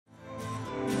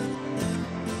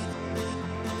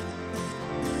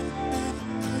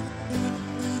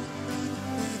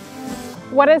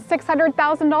What does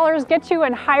 $600,000 get you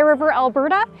in High River,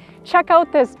 Alberta? Check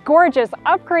out this gorgeous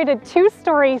upgraded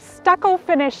 2-story stucco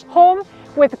finished home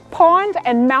with pond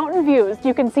and mountain views.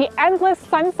 You can see endless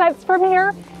sunsets from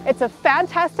here. It's a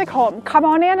fantastic home. Come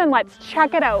on in and let's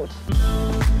check it out.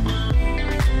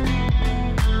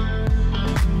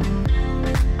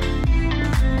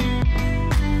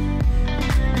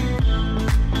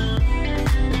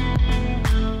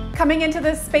 Coming into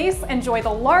this space, enjoy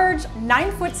the large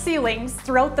 9-foot ceilings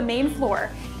throughout the main floor,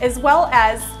 as well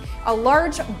as a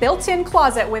large built-in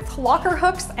closet with locker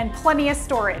hooks and plenty of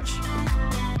storage.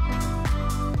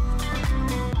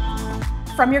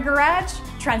 From your garage,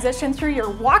 transition through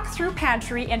your walk-through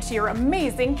pantry into your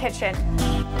amazing kitchen.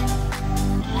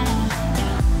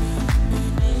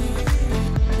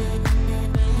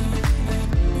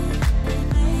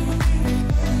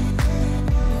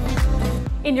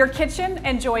 In your kitchen,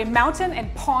 enjoy mountain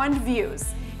and pond views.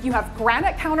 You have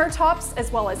granite countertops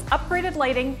as well as upgraded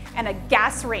lighting and a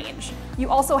gas range. You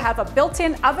also have a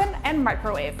built-in oven and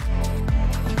microwave.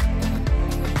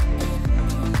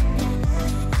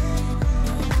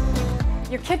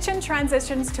 Your kitchen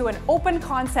transitions to an open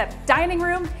concept dining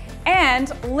room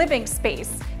and living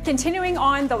space, continuing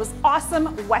on those awesome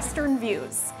western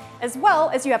views, as well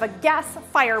as you have a gas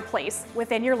fireplace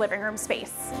within your living room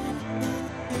space.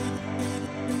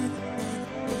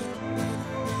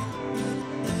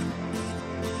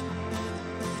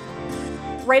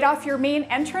 Right off your main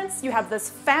entrance, you have this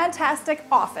fantastic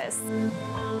office.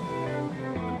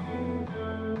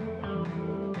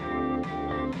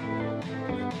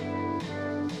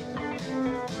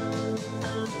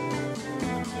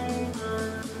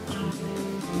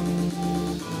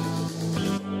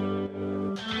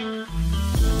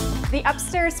 The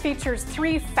upstairs features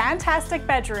 3 fantastic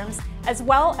bedrooms, as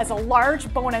well as a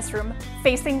large bonus room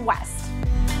facing west.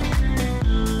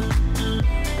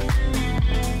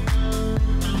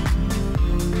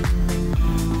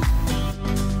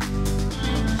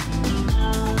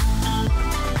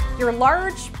 Your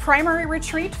large primary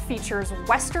retreat features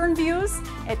western views,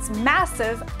 it's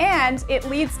massive, and it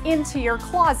leads into your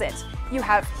closet. You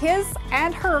have his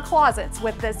and her closets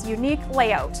with this unique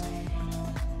layout.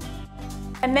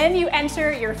 And then you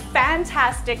enter your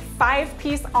fantastic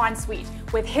 5-piece ensuite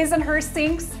with his and her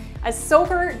sinks, a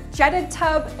soaker jetted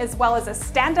tub, as well as a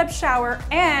stand-up shower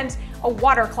and a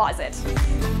water closet.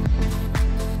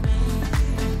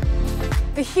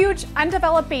 The huge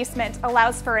undeveloped basement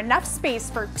allows for enough space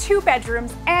for 2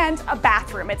 bedrooms and a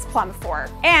bathroom it's plumbed for.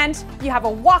 And you have a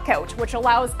walkout, which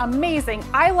allows amazing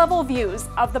eye-level views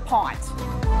of the pond.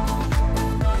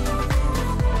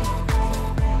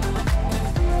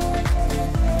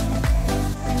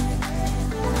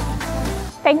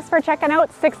 Thanks for checking out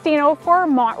 1604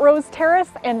 Montrose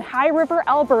Terrace in High River,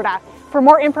 Alberta. For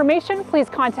more information, please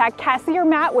contact Cassie or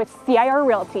Matt with CIR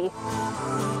Realty.